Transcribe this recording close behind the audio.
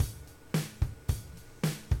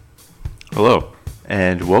Hello,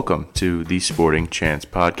 and welcome to the Sporting Chance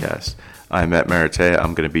Podcast. I'm Matt Maratea.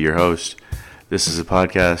 I'm going to be your host. This is a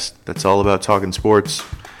podcast that's all about talking sports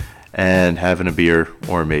and having a beer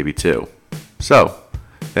or maybe two. So,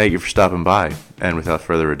 thank you for stopping by, and without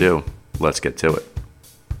further ado, let's get to it.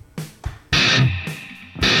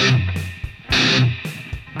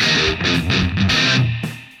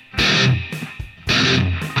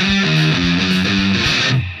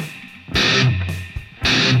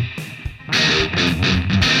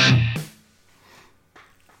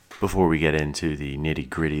 Before we get into the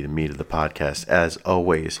nitty-gritty, the meat of the podcast, as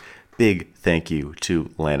always, big thank you to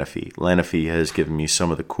Lanofi. Lanofi has given me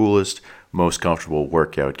some of the coolest, most comfortable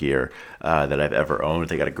workout gear that I've ever owned.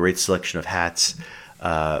 They got a great selection of hats.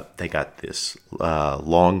 They got this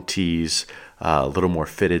long tees, a little more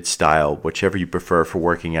fitted style, whichever you prefer for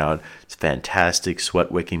working out. It's fantastic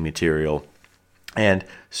sweat-wicking material and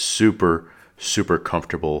super, super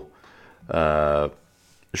comfortable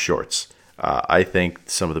shorts. I think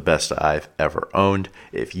some of the best I've ever owned.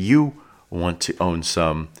 If you want to own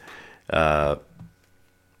some, then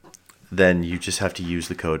you just have to use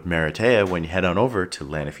the code Maratea when you head on over to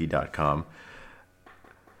Lanofi.com.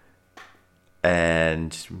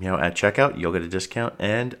 And, at checkout, you'll get a discount,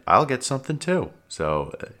 and I'll get something too.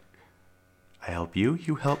 So, I help you,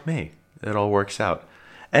 you help me. It all works out.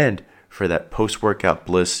 And for that post-workout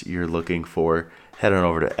bliss you're looking for, head on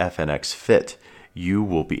over to FNX Fit. You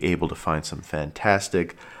will be able to find some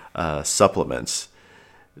fantastic supplements.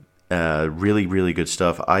 Really, really good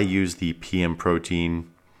stuff. I use the PM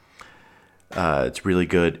protein. It's really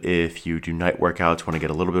good if you do night workouts, want to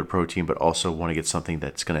get a little bit of protein, but also want to get something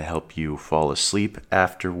that's going to help you fall asleep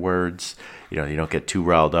afterwards. You don't get too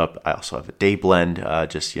riled up. I also have a day blend,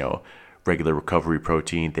 regular recovery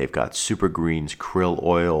protein. They've got Super Greens, krill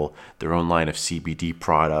oil, their own line of CBD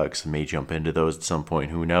products. I may jump into those at some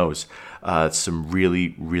point. Who knows? It's some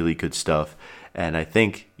really, really good stuff. And I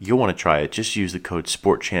think you'll want to try it. Just use the code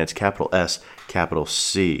SPORTCHANCE, capital S, capital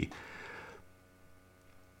C.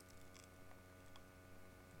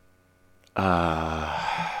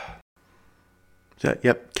 Capital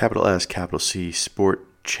S, capital C,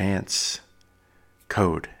 SPORTCHANCE,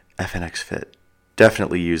 code FNX Fit.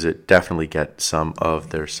 Definitely use it. Definitely get some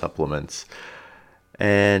of their supplements.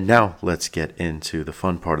 And now let's get into the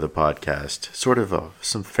fun part of the podcast. Sort of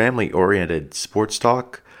some family-oriented sports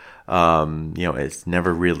talk. It's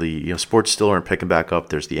never really, sports still aren't picking back up.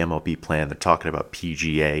 There's the MLB plan. They're talking about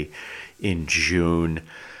PGA in June.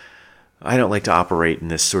 I don't like to operate in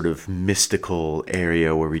this sort of mystical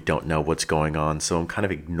area where we don't know what's going on. So I'm kind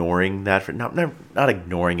of ignoring that. Not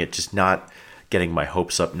ignoring it, just not getting my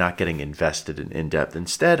hopes up, not getting invested in depth.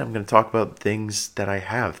 Instead, I'm going to talk about things that I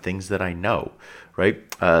have, things that I know, right?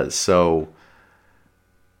 So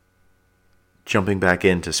jumping back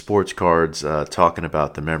into sports cards, talking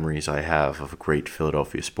about the memories I have of a great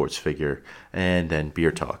Philadelphia sports figure, and then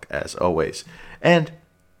beer talk, as always. And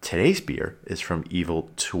today's beer is from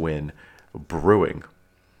Evil Twin Brewing.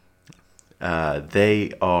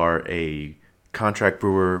 They are a contract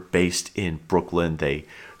brewer based in Brooklyn. They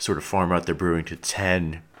sort of farm out their brewing to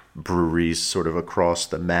 10 breweries sort of across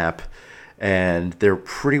the map. And they're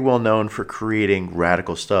pretty well known for creating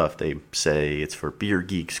radical stuff. They say it's for beer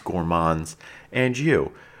geeks, gourmands, and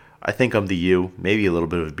you. I think I'm the you, maybe a little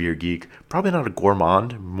bit of a beer geek. Probably not a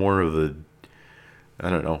gourmand, more of a, I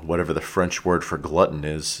don't know, whatever the French word for glutton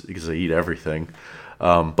is, because I eat everything.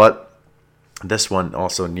 But this one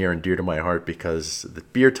also near and dear to my heart because the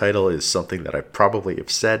beer title is something that I probably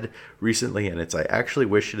have said recently, and it's I actually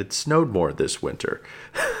wish it had snowed more this winter.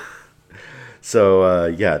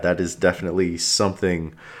 So, that is definitely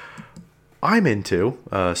something I'm into.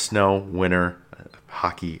 Snow, winter,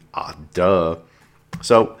 hockey, duh.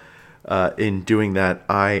 So, in doing that,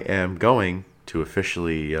 I am going to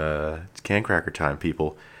officially, it's can cracker time,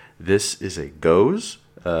 people. This is a Goza,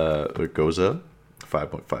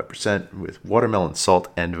 5.5% with watermelon, salt,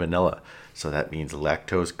 and vanilla. So that means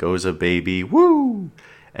lactose Goza, baby. Woo!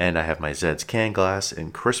 And I have my Zed's can glass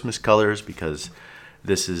in Christmas colors because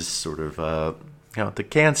this is sort of, the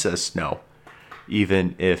can says snow.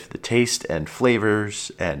 Even if the taste and flavors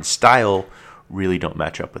and style really don't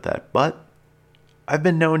match up with that. But I've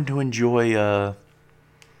been known to enjoy a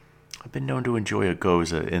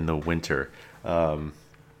Goza in the winter. I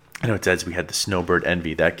know it says we had the Snowbird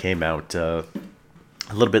Envy. That came out a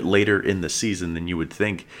little bit later in the season than you would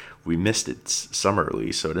think. We missed its summer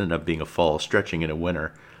release, so it ended up being a fall stretching into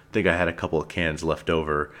winter. I think I had a couple of cans left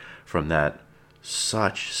over from that.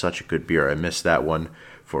 Such a good beer. I missed that one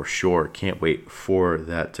for sure. Can't wait for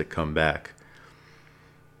that to come back.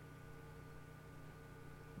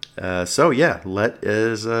 So yeah, let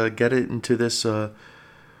us get it into this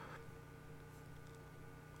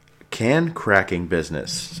can cracking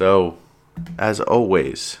business. So, as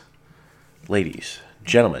always, ladies,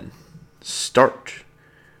 gentlemen, start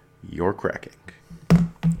your cracking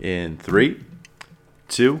in 3,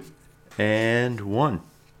 2, and 1.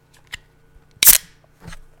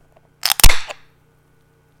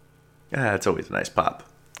 It's always a nice pop.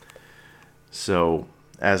 So,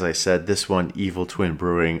 as I said, this one, Evil Twin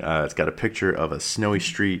Brewing, it's got a picture of a snowy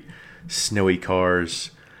street, snowy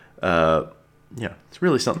cars. It's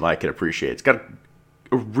really something I can appreciate. It's got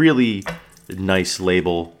a really nice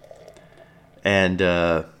label, and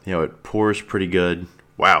it pours pretty good.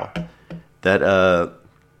 Wow, that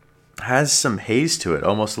has some haze to it,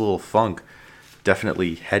 almost a little funk.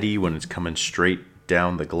 Definitely heady when it's coming straight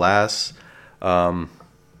down the glass.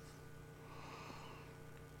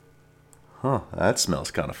 That smells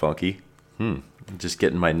kind of funky. Just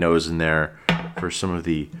getting my nose in there for some of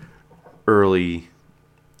the early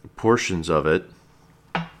portions of it.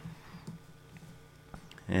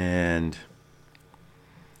 And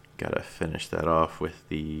gotta finish that off with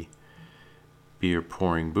the beer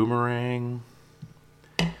pouring boomerang.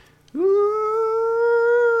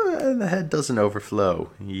 Ooh, and the head doesn't overflow.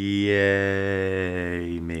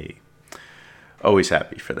 Yay me. Always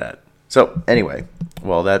happy for that. So anyway,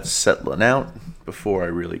 while that's settling out, before I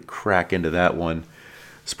really crack into that one,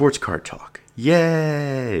 sports card talk.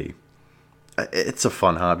 Yay! It's a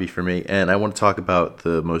fun hobby for me, and I want to talk about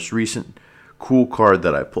the most recent cool card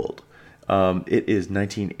that I pulled. It is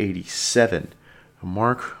 1987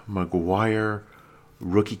 Mark McGwire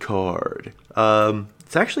rookie card.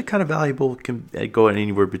 It's actually kind of valuable. It can go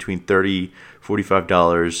anywhere between $30,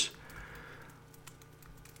 $45.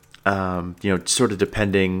 Sort of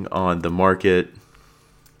depending on the market.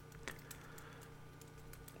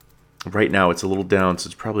 Right now it's a little down, so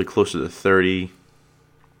it's probably closer to 30.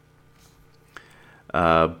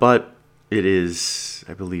 But it is,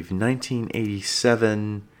 I believe,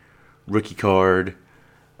 1987 rookie card.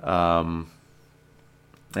 And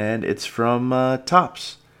it's from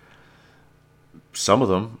Topps. Some of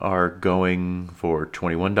them are going for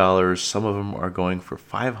 $21. Some of them are going for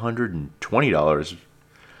 $520.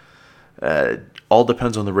 All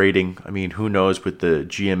depends on the rating. I mean, who knows with the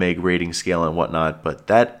GMA rating scale and whatnot, but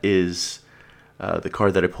that is the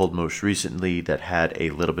card that I pulled most recently that had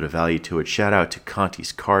a little bit of value to it. Shout out to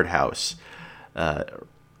Conti's Card House,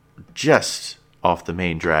 just off the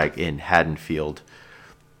main drag in Haddonfield.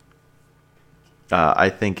 I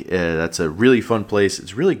think that's a really fun place.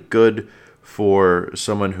 It's really good for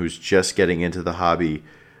someone who's just getting into the hobby.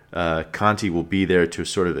 Conti will be there to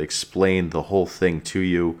sort of explain the whole thing to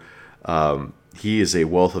you. He is a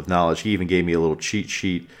wealth of knowledge. He even gave me a little cheat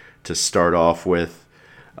sheet to start off with.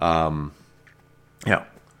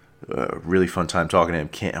 Really fun time talking to him.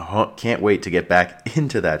 Can't wait to get back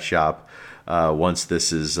into that shop once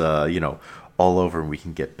this is all over and we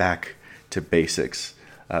can get back to basics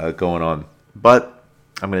going on. But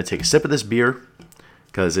I'm going to take a sip of this beer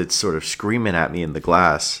because it's sort of screaming at me in the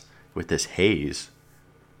glass with this haze.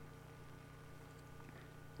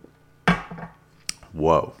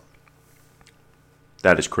 Whoa.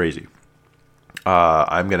 That is crazy.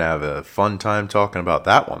 I'm going to have a fun time talking about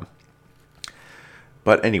that one.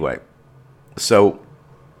 But anyway, so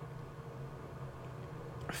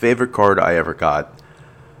favorite card I ever got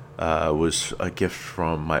was a gift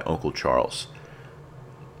from my Uncle Charles.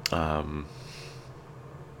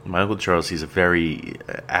 My Uncle Charles, he's a very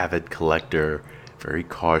avid collector, very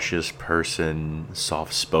cautious person,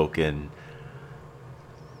 soft-spoken.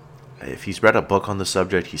 If he's read a book on the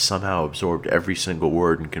subject, he somehow absorbed every single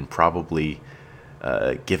word and can probably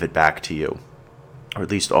give it back to you, or at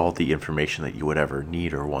least all the information that you would ever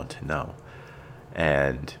need or want to know.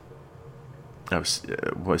 And I was,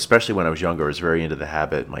 especially when I was younger, I was very into the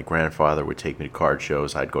habit. My grandfather would take me to card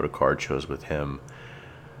shows. I'd go to card shows with him.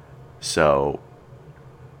 So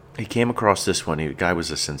he came across this one. The guy was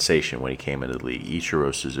a sensation when he came into the league,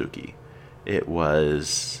 Ichiro Suzuki. It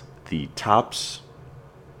was the Topps,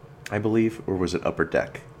 I believe, or was it Upper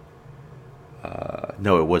Deck?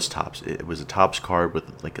 No, it was Topps. It was a Topps card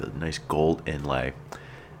with like a nice gold inlay,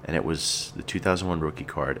 and it was the 2001 rookie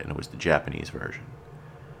card, and it was the Japanese version.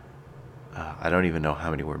 I don't even know how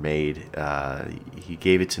many were made. He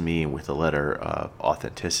gave it to me with a letter of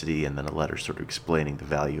authenticity and then a letter sort of explaining the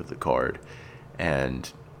value of the card.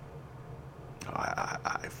 And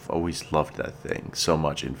I've always loved that thing so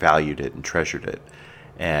much and valued it and treasured it.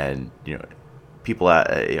 And, people,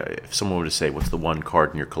 if someone were to say, what's the one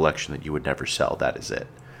card in your collection that you would never sell, that is it.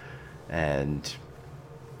 And,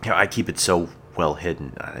 I keep it so well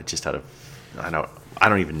hidden. Just out of, I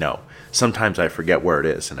don't even know. Sometimes I forget where it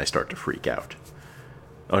is and I start to freak out.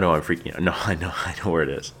 Oh no, I'm freaking out. No, I know where it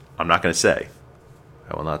is. I'm not going to say.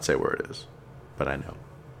 I will not say where it is, but I know.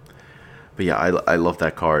 But yeah, I love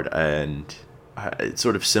that card, and it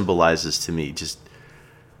sort of symbolizes to me just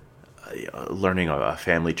learning a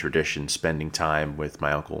family tradition, spending time with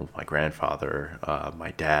my uncle, my grandfather,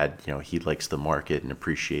 my dad. He likes the market and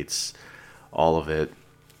appreciates all of it.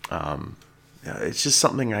 It's just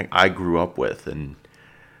something I grew up with, and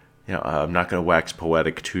I'm not going to wax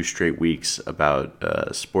poetic 2 straight weeks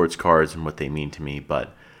about sports cards and what they mean to me,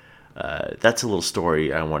 but that's a little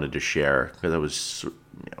story I wanted to share because I was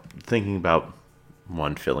thinking about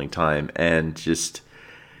one, filling time, and just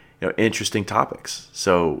interesting topics.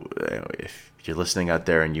 So if you're listening out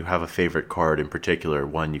there and you have a favorite card in particular,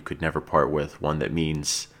 one you could never part with, one that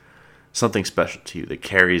means something special to you, that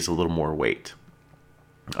carries a little more weight,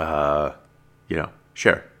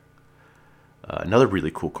 share. Another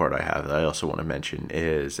really cool card I have that I also want to mention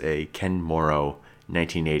is a Ken Morrow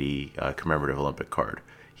 1980 commemorative Olympic card.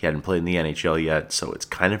 He hadn't played in the NHL yet, so it's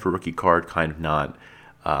kind of a rookie card, kind of not.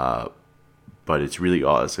 But it's really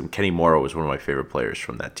awesome. Kenny Morrow was one of my favorite players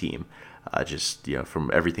from that team.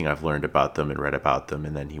 From everything I've learned about them and read about them.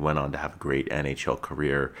 And then he went on to have a great NHL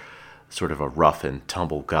career, sort of a rough and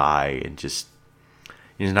tumble guy. And just,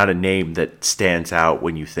 he's not a name that stands out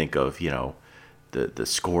when you think of, the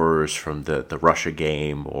scorers from the Russia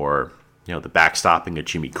game, or, the backstopping of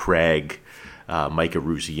Jimmy Craig, Micah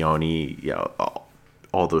Ruzioni,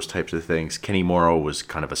 all those types of things. Kenny Morrow was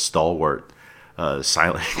kind of a stalwart,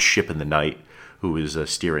 silent ship in the night who was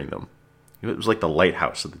steering them. It was like the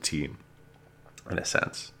lighthouse of the team, in a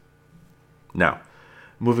sense. Now,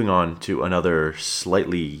 moving on to another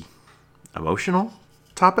slightly emotional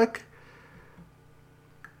topic.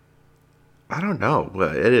 I don't know.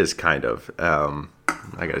 Well, it is kind of. I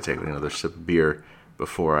got to take another sip of beer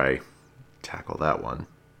before I tackle that one.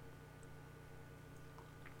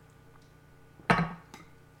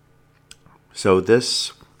 So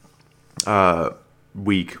this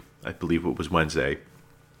week, I believe it was Wednesday,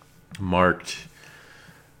 marked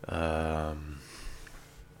the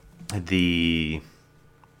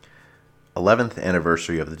 11th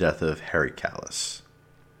anniversary of the death of Harry Kalas.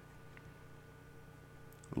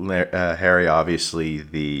 Harry, obviously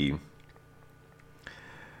the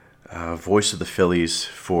voice of the Phillies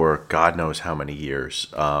for God knows how many years.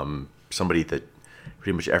 Somebody that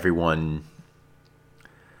pretty much everyone,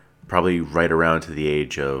 probably right around to the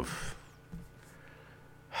age of,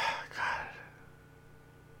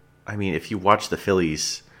 if you watch the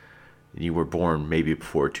Phillies, you were born maybe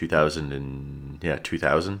before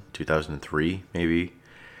 2003, maybe,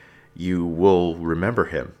 you will remember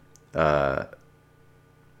him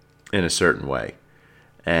in a certain way.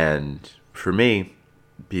 And for me,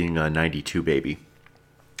 being a 92 baby,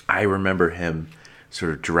 I remember him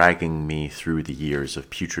sort of dragging me through the years of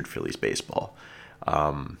putrid Phillies baseball.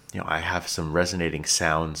 I have some resonating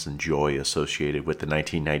sounds and joy associated with the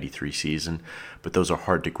 1993 season, but those are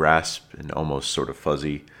hard to grasp and almost sort of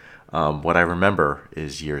fuzzy. What I remember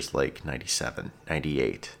is years like 97,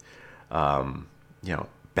 98,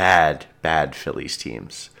 bad Phillies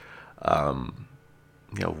teams,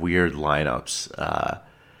 weird lineups,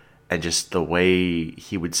 and just the way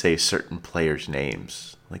he would say certain players'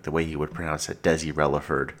 names, like the way he would pronounce it, Desi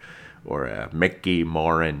Relaford or Mickey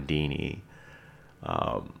Morandini.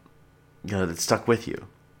 That stuck with you,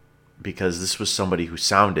 because this was somebody who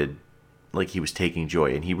sounded like he was taking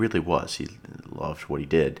joy, and he really was. He loved what he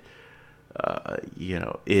did,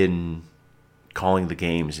 in calling the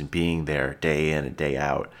games and being there day in and day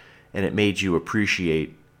out. And it made you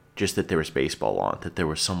appreciate just that there was baseball on, that there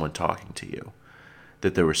was someone talking to you,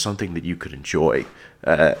 that there was something that you could enjoy,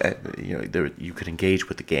 you could engage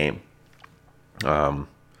with the game.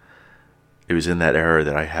 It was in that era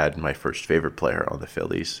that I had my first favorite player on the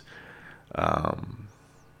Phillies. I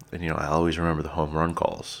always remember the home run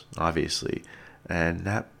calls, obviously. And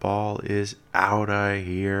that ball is out of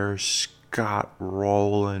here, Scott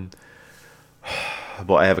Rowland.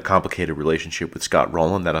 Well, I have a complicated relationship with Scott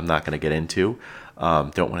Rowland that I'm not going to get into.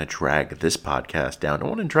 Don't want to drag this podcast down. Don't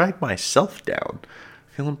want to drag myself down.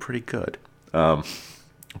 Feeling pretty good.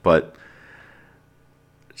 But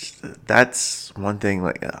that's one thing,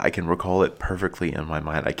 like, I can recall it perfectly in my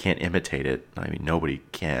mind. I can't imitate it. Nobody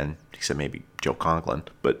can, except maybe Joe Conklin.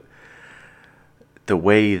 But the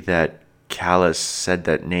way that Kalas said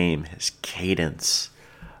that name, his cadence,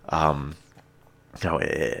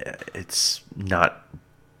 it's not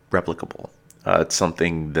replicable. It's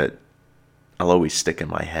something that I'll always stick in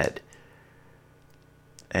my head.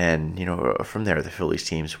 And, from there, the Phillies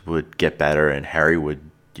teams would get better, and Harry would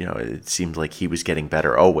it seemed like he was getting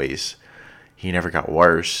better always. He never got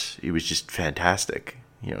worse. He was just fantastic.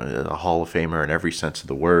 A Hall of Famer in every sense of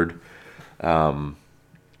the word. And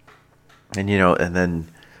then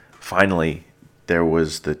finally there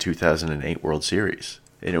was the 2008 World Series,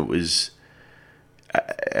 and it was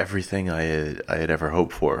everything I had ever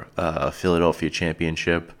hoped for. A Philadelphia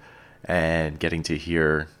championship, and getting to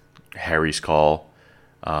hear Harry's call.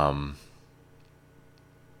 And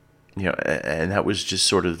that was just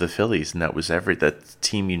sort of the Phillies, and that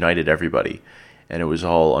team united everybody, and it was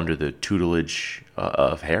all under the tutelage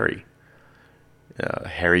of Harry.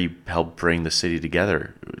 Harry helped bring the city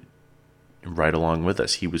together right along with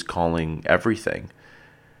us. He was calling everything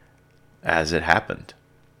as it happened.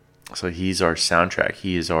 So he's our soundtrack.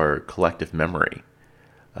 He is our collective memory,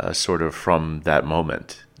 sort of from that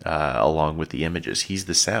moment, along with the images. He's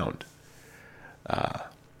the sound.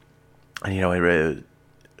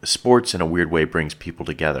 Sports in a weird way brings people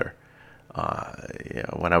together.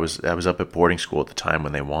 When I was up at boarding school at the time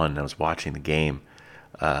when they won, I was watching the game.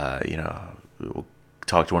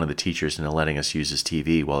 Talked to one of the teachers into letting us use his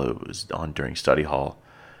TV while it was on during study hall.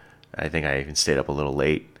 I think I even stayed up a little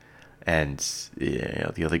late. And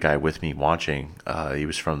the other guy with me watching, he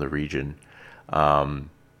was from the region,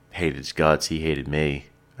 hated his guts. He hated me,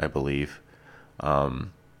 I believe.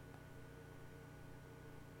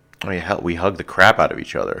 We hugged the crap out of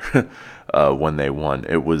each other when they won.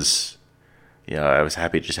 It was, I was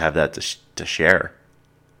happy to just have that to share.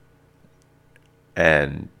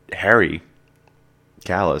 And Harry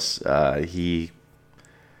Kalas, he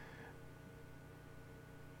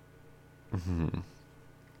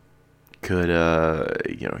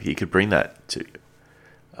could bring that to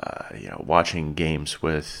watching games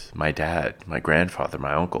with my dad, my grandfather,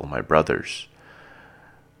 my uncle, my brothers.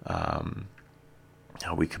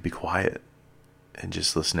 We could be quiet and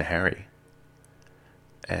just listen to Harry,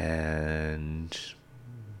 and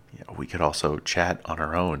we could also chat on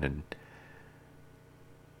our own. And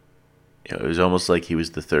it was almost like he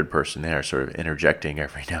was the third person there, sort of interjecting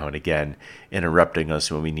every now and again, interrupting us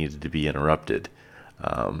when we needed to be interrupted.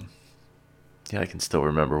 I can still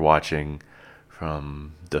remember watching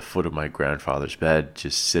from the foot of my grandfather's bed,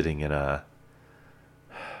 just sitting in a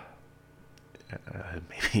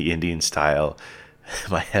maybe Indian style,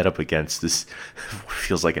 my head up against this,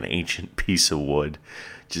 feels like an ancient piece of wood,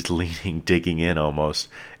 just leaning, digging in almost,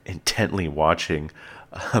 intently watching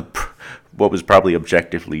what was probably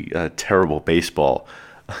objectively terrible baseball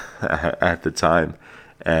at the time.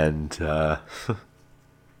 And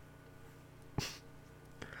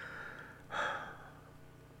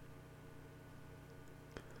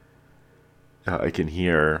I can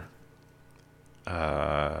hear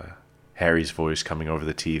Harry's voice coming over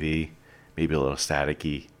the TV, maybe a little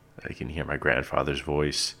staticky. I can hear my grandfather's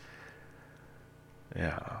voice.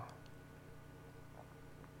 Yeah.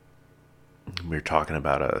 We were talking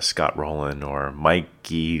about Scott Rowland or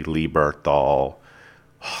Mikey Lieberthal.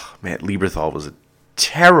 Oh, man, Lieberthal was a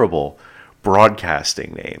terrible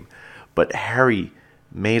broadcasting name, but Harry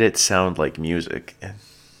made it sound like music. And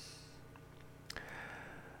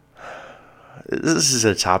this is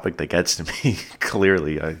a topic that gets to me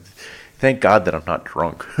clearly. Thank God that I'm not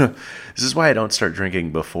drunk. This is why I don't start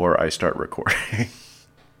drinking before I start recording.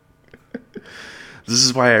 This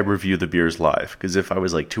is why I review the beers live, because if I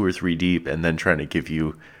was like 2 or 3 deep and then trying to give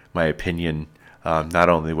you my opinion, not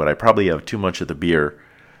only would I probably have too much of the beer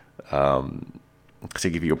to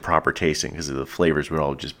give you a proper tasting, because the flavors would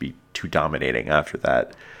all just be too dominating after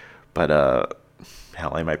that, but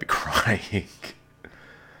hell, I might be crying.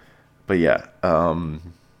 But yeah,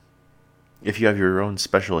 if you have your own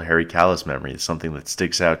special Harry Kalas memory, it's something that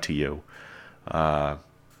sticks out to you,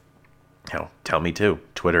 tell me too.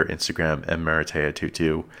 Twitter, Instagram,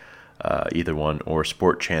 mmaritea22, either one, or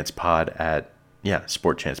Sport Chance Pod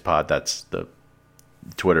Sport Chance Pod. That's the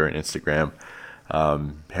Twitter and Instagram.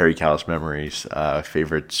 Harry Kalas memories,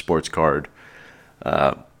 favorite sports card,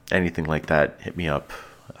 anything like that. Hit me up.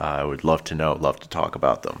 I would love to know. Love to talk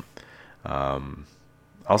about them.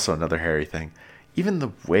 Also, another Harry thing. Even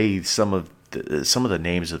the way some of the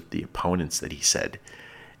names of the opponents that he said,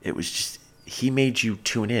 it was just, he made you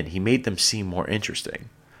tune in. He made them seem more interesting.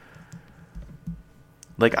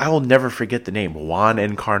 Like, I will never forget the name Juan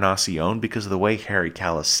Encarnacion because of the way Harry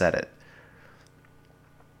Kalas said it.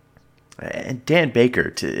 And Dan Baker,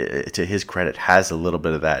 to his credit, has a little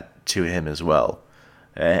bit of that to him as well.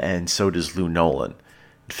 And so does Lou Nolan.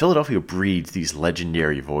 Philadelphia breeds these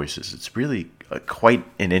legendary voices. It's really quite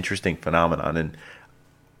an interesting phenomenon. And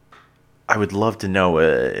I would love to know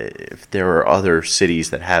if there are other cities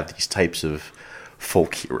that have these types of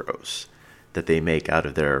folk heroes. that they make out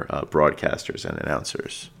of their broadcasters and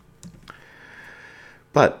announcers.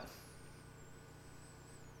 But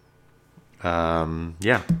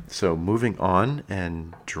yeah, so moving on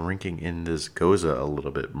and drinking in this Gose a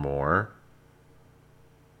little bit more.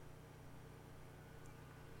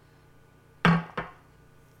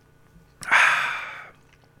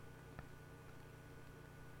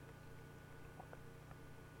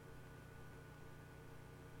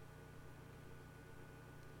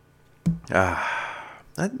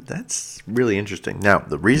 That's really interesting. Now,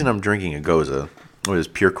 the reason I'm drinking a Gose was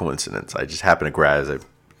pure coincidence. I just happened to grab as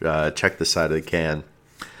I checked the side of the can.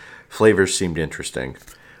 Flavors seemed interesting.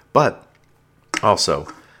 But also,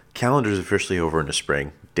 calendar's officially over in the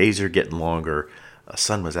spring. Days are getting longer.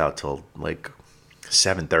 Sun was out till like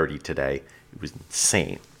 7:30 today. It was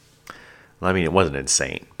insane. Well, I mean, it wasn't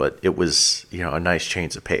insane, but it was, a nice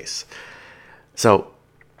change of pace. So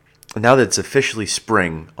now that it's officially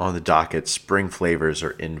spring on the docket, spring flavors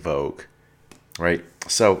are in vogue, right?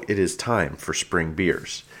 So it is time for spring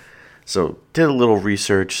beers. So did a little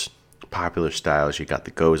research, popular styles. You got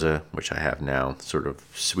the Gose, which I have now, sort of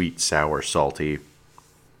sweet, sour, salty.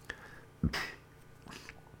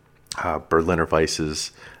 Berliner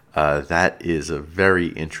Weisses. That is a very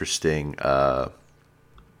interesting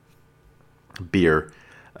beer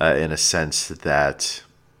in a sense that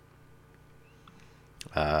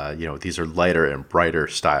these are lighter and brighter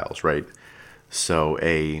styles, right? So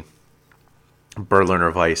a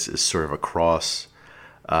Berliner Weiss is sort of a cross,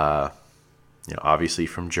 obviously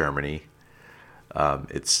from Germany.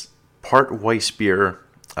 It's part Weiss beer.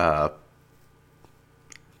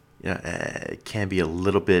 It can be a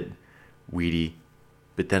little bit wheaty,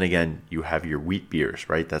 but then again, you have your wheat beers,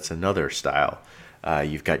 right? That's another style.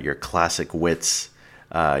 You've got your classic wits,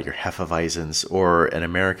 your Hefeweizens, or an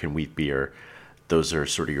American wheat beer. Those are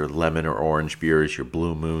sort of your lemon or orange beers, your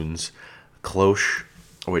Blue Moons. Cloche,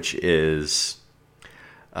 which is,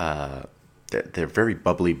 they're very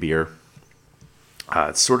bubbly beer.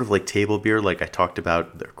 It's sort of like table beer, like I talked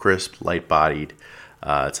about. They're crisp, light-bodied.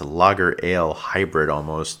 It's a lager ale hybrid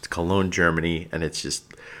almost, Cologne, Germany, and it's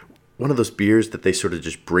just one of those beers that they sort of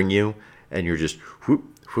just bring you, and you're just whoop,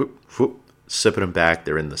 whoop, whoop, sipping them back.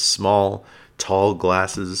 They're in the small, tall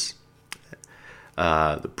glasses.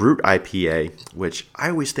 The Brut IPA, which I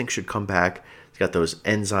always think should come back. It's got those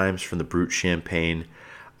enzymes from the Brut champagne.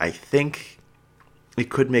 I think it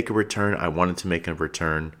could make a return. I wanted to make a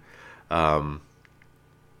return.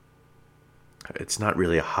 It's not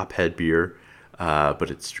really a hophead beer,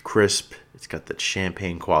 but it's crisp. It's got that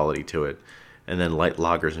champagne quality to it. And then light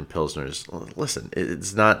lagers and pilsners. Listen,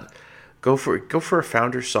 it's not. Go for a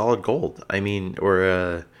Founders Solid Gold. I mean, or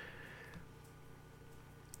a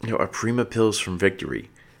Prima Pils from Victory.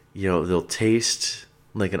 They'll taste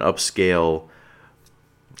like an upscale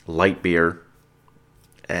light beer,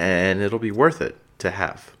 and it'll be worth it to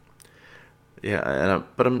have. Yeah,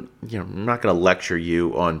 but I'm not going to lecture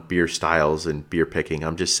you on beer styles and beer picking.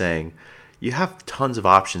 I'm just saying you have tons of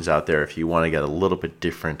options out there if you want to get a little bit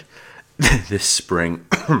different this spring.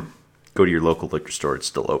 Go to your local liquor store; it's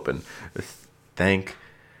still open. Thank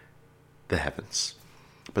the heavens.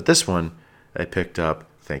 But this one I picked up.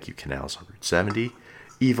 Thank you, Canals on Route 70.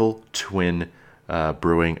 Evil Twin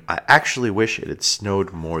Brewing. I actually wish it had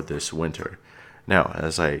snowed more this winter. Now,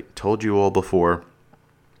 as I told you all before,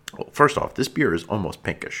 well, first off, this beer is almost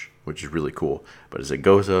pinkish, which is really cool. But it's a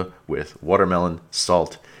Gose with watermelon,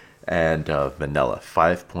 salt, and vanilla.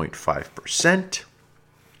 5.5%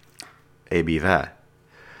 ABV.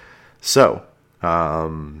 So,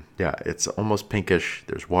 it's almost pinkish.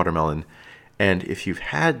 There's watermelon. And if you've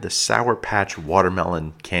had the Sour Patch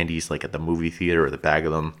watermelon candies, like at the movie theater or the bag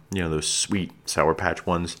of them, those sweet Sour Patch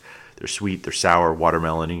ones, they're sweet, they're sour,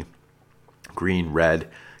 watermelony, green, red,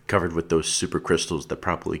 covered with those super crystals that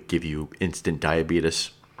probably give you instant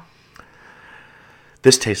diabetes.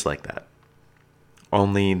 This tastes like that.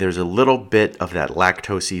 Only there's a little bit of that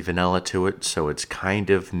lactosey vanilla to it, so it's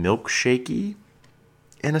kind of milkshakey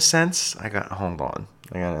in a sense. Hold on.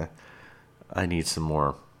 I need some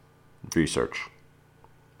more research.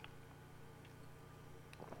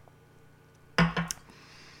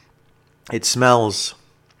 It smells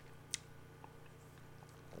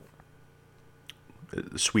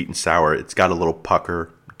sweet and sour. It's got a little pucker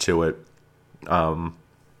to it.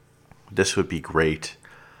 This would be great,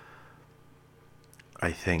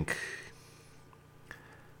 I think,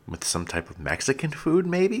 with some type of Mexican food,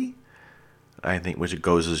 maybe. I think which it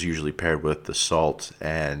goes is usually paired with the salt,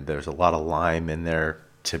 and there's a lot of lime in there.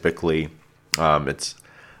 Typically, it's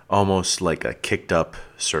almost like a kicked up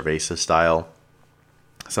cerveza style.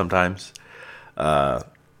 Sometimes,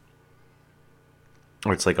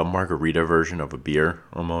 or it's like a margarita version of a beer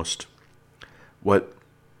almost. What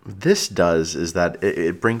this does is that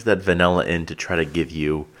it brings that vanilla in to try to give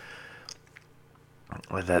you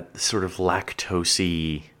that sort of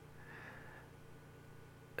lactosey.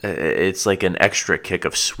 It's like an extra kick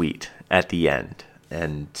of sweet at the end,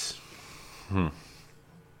 and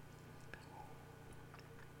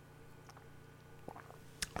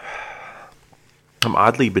I'm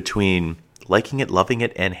oddly between liking it, loving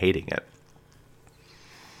it, and hating it.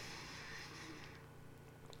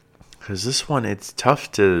 Because this one, it's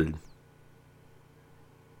tough to...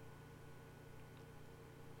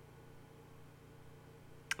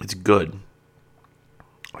 It's good.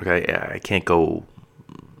 Okay, I can't go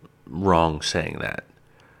wrong saying that.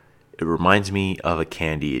 It reminds me of a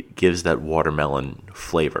candy. It gives that watermelon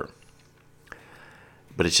flavor.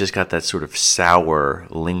 But it's just got that sort of sour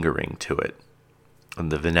lingering to it.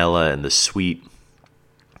 And the vanilla and the sweet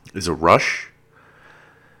is a rush.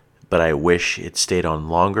 But I wish it stayed on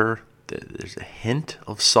longer. There's a hint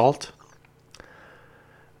of salt.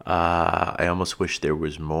 I almost wish there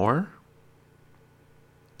was more.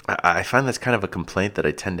 I find that's kind of a complaint that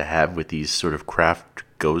I tend to have with these sort of craft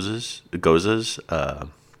gozas.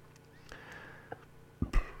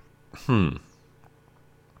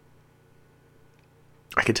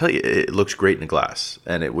 I can tell you it looks great in a glass,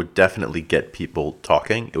 and it would definitely get people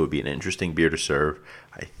talking. It would be an interesting beer to serve.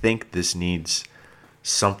 I think this needs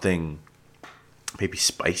something maybe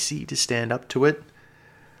spicy to stand up to it.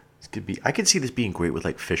 This could be. I could see this being great with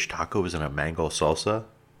like fish tacos and a mango salsa.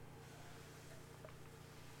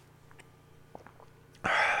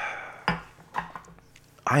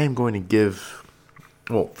 I am going to give.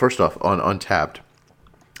 Well, first off, on Untappd,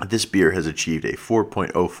 this beer has achieved a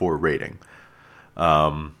 4.04 rating.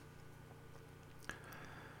 I've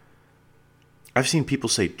seen people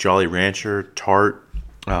say Jolly Rancher, tart.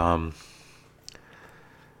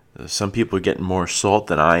 Some people are getting more salt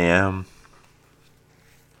than I am.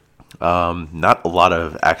 Not a lot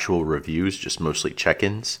of actual reviews, just mostly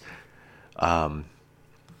check-ins.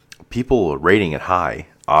 People are rating it high,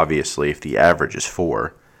 obviously, if the average is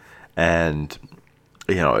 4. And,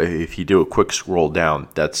 you know, if you do a quick scroll down,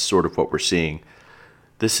 that's sort of what we're seeing.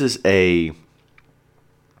 This is a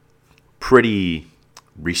pretty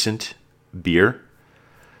recent beer.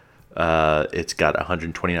 It's got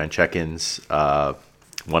 129 check-ins,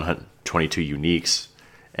 122 uniques,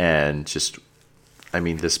 and just, I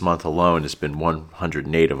mean, this month alone has been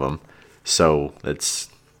 108 of them. So it's,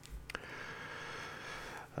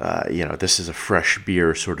 this is a fresh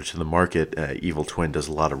beer sort of to the market. Evil Twin does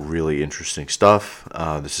a lot of really interesting stuff.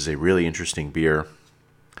 This is a really interesting beer.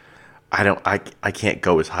 I can't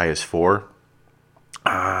go as high as 4.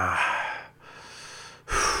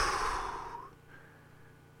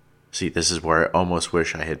 See, this is where I almost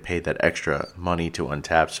wish I had paid that extra money to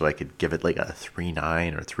Untappd so I could give it like a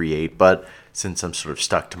 3.9 or 3.8. But since I'm sort of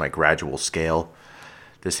stuck to my gradual scale,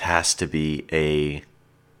 this has to be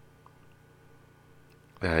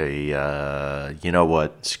you know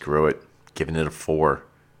what? Screw it. Giving it a 4.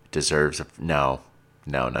 It deserves a no.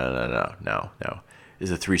 Is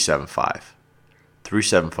a 3.75.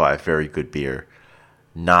 3.75. Very good beer.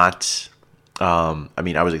 Not. I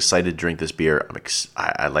mean, I was excited to drink this beer.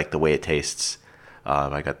 I like the way it tastes.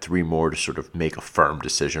 I got 3 more to sort of make a firm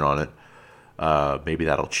decision on it. Maybe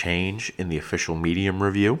that'll change in the official medium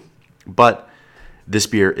review. But this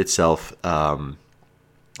beer itself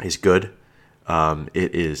is good.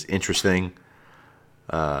 It is interesting.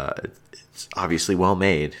 It's obviously well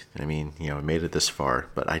made. I mean, I made it this far,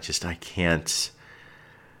 but I can't.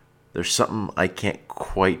 There's something I can't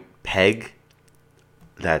quite peg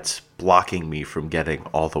that's blocking me from getting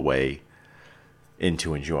all the way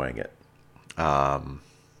into enjoying it.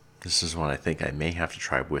 This is one I think I may have to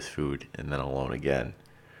try with food and then alone again.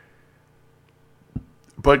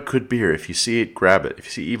 But good beer. If you see it, grab it. If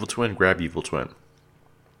you see Evil Twin, grab Evil Twin.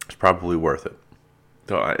 It's probably worth it.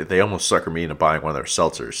 Though they almost sucker me into buying one of their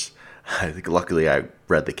seltzers. I think luckily I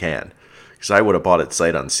read the can, because I would have bought it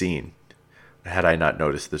sight unseen had I not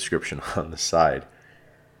noticed the description on the side.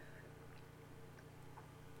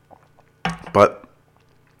 But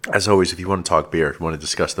as always, if you want to talk beer, if you want to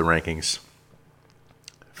discuss the rankings,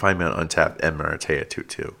 find me on Untappd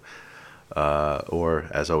 @maratea22. Or,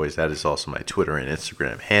 as always, that is also my Twitter and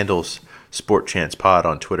Instagram handles. SportChancePod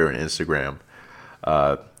on Twitter and Instagram.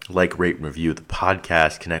 Like, rate, and review the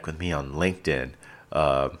podcast. Connect with me on LinkedIn.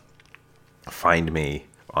 Find me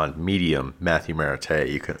on Medium, Matthew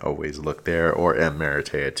Maratea. You can always look there. Or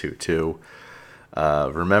mmaratea22.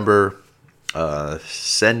 Remember,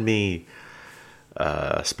 send me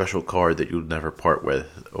a special card that you'll never part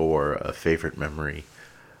with, or a favorite memory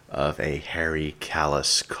of a Harry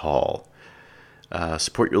Callis call.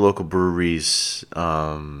 Support your local breweries. Get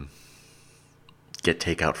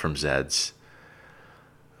takeout from Zed's.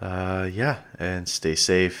 And stay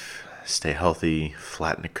safe, stay healthy,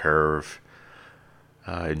 flatten the curve,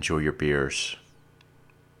 enjoy your beers.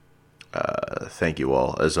 Thank you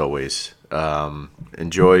all, as always.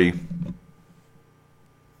 Enjoy.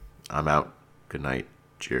 I'm out. Good night.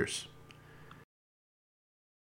 Cheers.